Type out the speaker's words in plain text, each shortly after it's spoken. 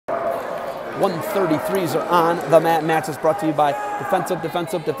133s are on the mat. Match is brought to you by Defensive, defend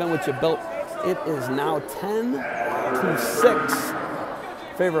what you built. It is now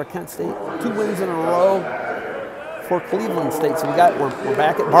 10-6 in favor of Kent State. 2 wins in a row for Cleveland State. So we're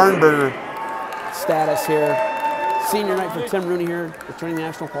back at barn burner status here. Senior night for Tim Rooney here, returning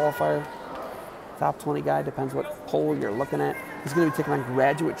national qualifier. Top 20 guy, depends what poll you're looking at. He's going to be taking on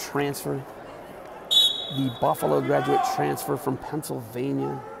graduate transfer. The Buffalo graduate transfer from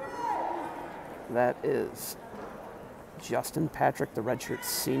Pennsylvania. That is Justin Patrick, the redshirt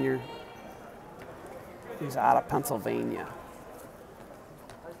senior. He's out of Pennsylvania.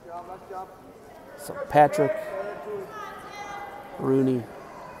 So Patrick, Rooney,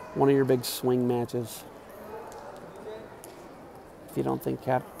 one of your big swing matches. If you don't think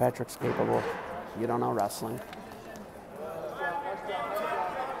Patrick's capable, you don't know wrestling.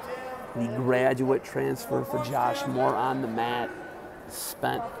 The graduate transfer for Josh Moore on the mat.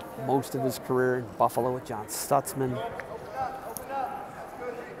 Spent most of his career in Buffalo with John Stutzman.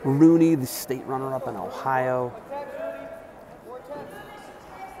 Rooney, the state runner-up in Ohio.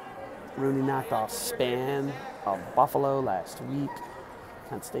 Rooney knocked off Span of Buffalo last week.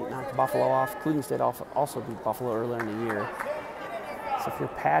 Kent State knocked Buffalo off. Cleveland State also beat Buffalo earlier in the year. So if you're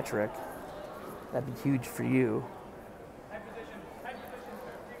Patrick, that'd be huge for you.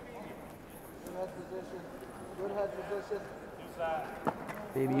 Good head position.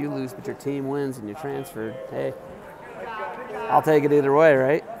 Maybe you lose, but your team wins and you're transferred. Hey, I'll take it either way,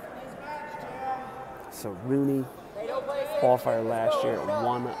 right? So Rooney, qualifier last year at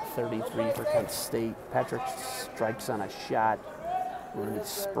 133 for Kent State. Patrick strikes on a shot. Rooney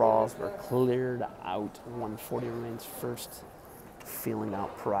sprawls. We're cleared out. 140 remains first. Feeling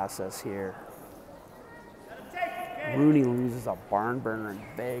out process here. Rooney loses a barn burner in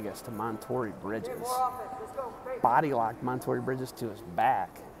Vegas to Montori Bridges. Body locked Montori Bridges to his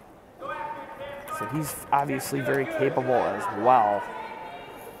back. So he's obviously very capable as well.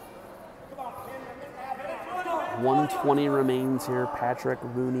 120 remains here. Patrick,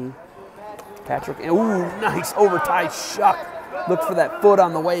 Rooney. Patrick, ooh, nice overtie shuck. Looked for that foot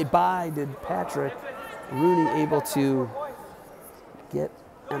on the way by, did Patrick. Rooney able to get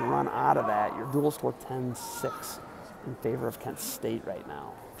and run out of that. Your dual score 10-6 in favor of Kent State right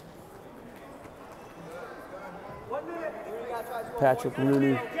now. Patrick,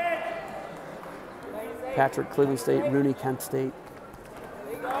 Rooney. Patrick, Cleveland State. Rooney, Kent State.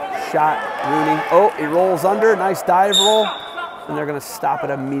 Shot, Rooney. Oh, he rolls under. Nice dive roll. And they're going to stop it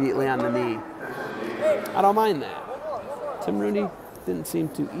immediately on the knee. I don't mind that. Tim Rooney didn't seem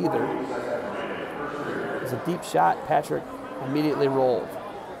to either. It was a deep shot. Patrick immediately rolled.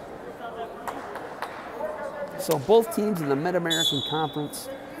 So both teams in the Mid-American Conference.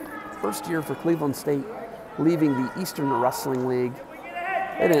 First year for Cleveland State, leaving the Eastern Wrestling League.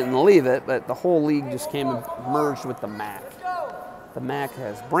 They didn't leave it, but the whole league just came and merged with the MAC. The MAC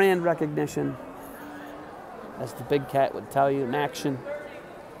has brand recognition, as the Big Cat would tell you, in action.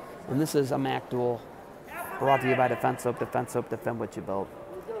 And this is a MAC duel brought to you by Defensive, defend what you built.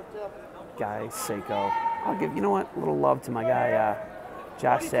 Guy Seiko. I'll give, you know what, a little love to my guy,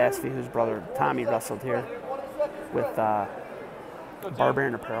 Josh Sassby, whose brother Tommy wrestled here with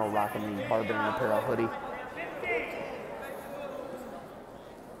Barbarian Apparel, rocking the Barbarian Apparel hoodie.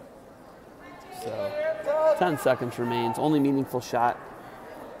 So 10 seconds remains. Only meaningful shot.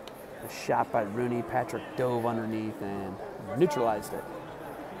 A shot by Rooney. Patrick dove underneath and neutralized it.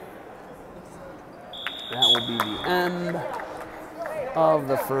 That will be the end of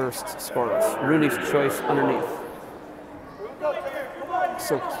the first scoreless. Rooney's choice underneath.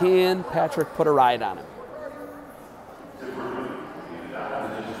 So can Patrick put a ride on him?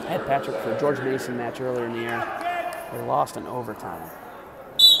 I had Patrick for a George Mason match earlier in the year. They lost in overtime.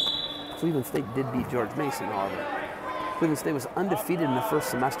 Cleveland State did beat George Mason, however. Cleveland State was undefeated in the first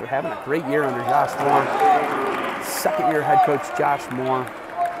semester, having a great year under Josh Moore. Second-year head coach Josh Moore.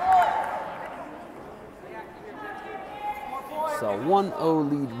 So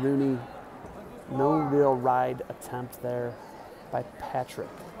 1-0 lead Rooney. No real ride attempt there by Patrick.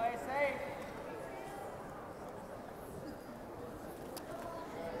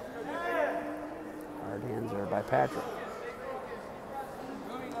 Hard hands there by Patrick.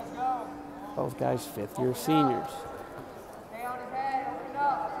 Those guys, fifth-year seniors.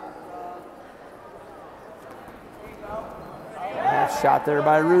 Nice shot there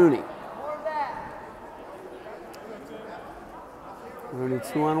by Rooney. Rooney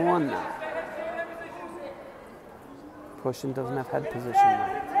 2-on-1 now. Pushing, doesn't have head position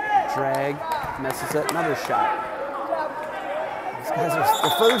now. Drag, misses it, another shot. These guys are,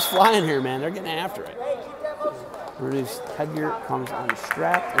 the fur's flying here, man. They're getting after it. Rooney's headgear comes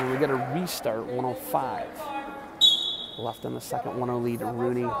unstrapped, and we get a restart, 105. Left in the second, 1-0 lead to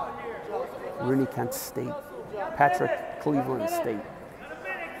Rooney. Rooney, Kent State. Patrick, Cleveland State.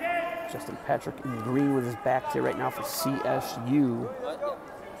 Justin Patrick in green with his back to right now for CSU.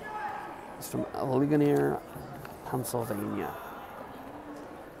 He's from Ligonier, Pennsylvania.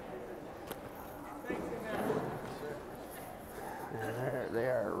 They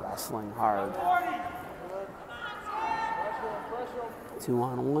are wrestling hard.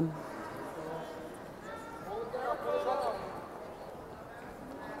 2-on-1.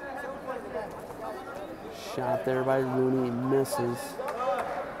 Shot there by Rooney, misses.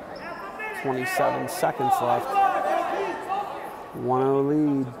 27 seconds left. 1-0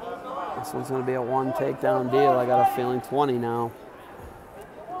 lead. This one's going to be a one takedown deal. I got a feeling 20 now.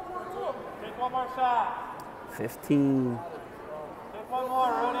 Take one more shot. 15. Take one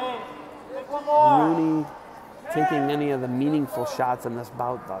more, Rooney. Take one more. Rooney taking any of the meaningful shots in this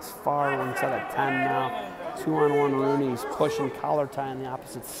bout thus far. We're inside at 10 now. 2-on-1 Rooney's pushing collar tie on the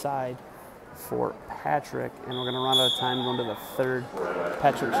opposite side for Patrick, and we're going to run out of time going to the third.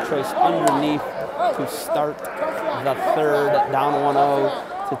 Patrick's choice underneath to start the third, down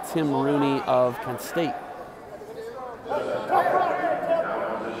 1-0 to Tim Rooney of Kent State.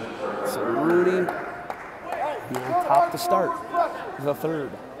 So Rooney be on top to start the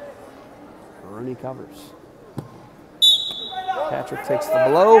third. Rooney covers. Patrick takes the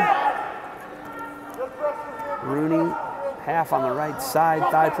blow. Rooney half on the right side,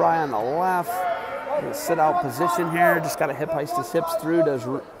 thigh pry on the left. In a sit-out position here, just got to hip heist his hips through. Does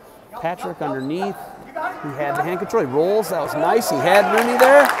Patrick underneath. He had the hand control. He rolls. That was nice. He had Rooney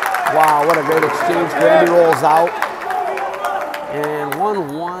there. Wow, what a great exchange. Randy rolls out. And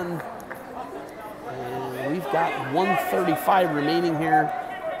 1-1. And we've got 1:35 remaining here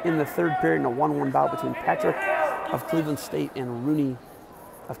in the third period in a 1-1 bout between Patrick of Cleveland State and Rooney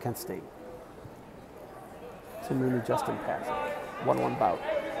of Kent State. Tim Rooney, Justin Patrick. 1-1 bout.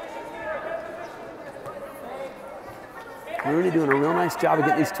 Rooney doing a real nice job of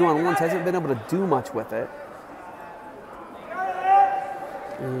getting these 2-on-1s. Hasn't been able to do much with it.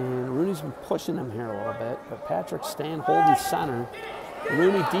 And Rooney's been pushing him here a little bit, but Patrick's staying holding center.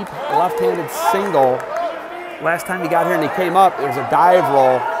 Rooney deep left-handed single. Last time he got here and he came up, it was a dive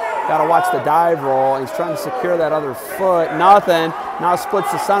roll. Got to watch the dive roll. He's trying to secure that other foot. Nothing. Now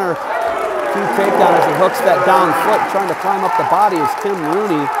splits the center. Two takedown as he hooks that down foot, trying to climb up the body is Tim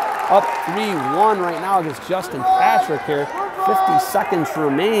Rooney. Up 3-1 right now against Justin Patrick here. 50 seconds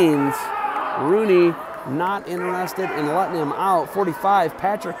remains. Rooney not interested in letting him out. 45,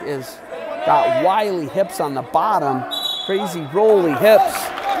 Patrick is got wily hips on the bottom. Crazy rolly hips.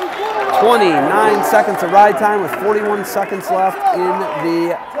 29 seconds of ride time with 41 seconds left in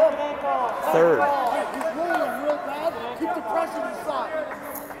the third.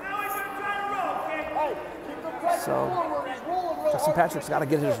 So Justin Patrick's got to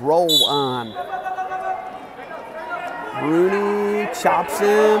get his roll on. Rooney chops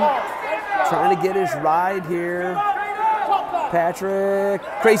him, trying to get his ride here. Patrick,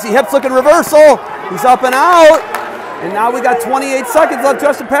 crazy hips looking reversal. He's up and out. And now we got 28 seconds left.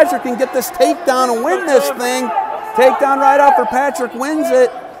 Justin Patrick can get this takedown and win this thing. Takedown right out for Patrick, wins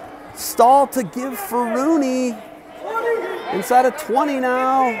it. Stall to give for Rooney. Inside of 20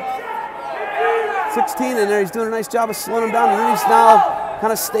 now. 16 in there, he's doing a nice job of slowing him down. Rooney's now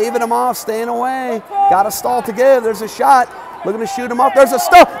kind of staving him off, staying away. Got a stall to give, there's a shot. Looking to shoot him up, there's a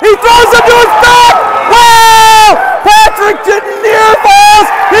stall. He throws it to his back! Wow! Patrick didn't near falls!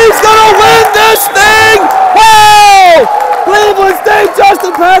 He's gonna win this thing! Wow! Cleveland State,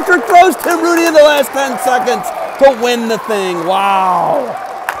 Justin Patrick throws Tim Rooney in the last 10 seconds to win the thing. Wow!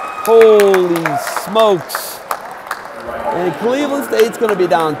 Holy smokes. And Cleveland State's going to be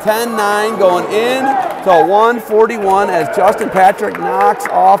down 10-9 going in to 141 as Justin Patrick knocks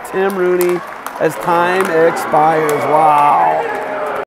off Tim Rooney as time expires. Wow.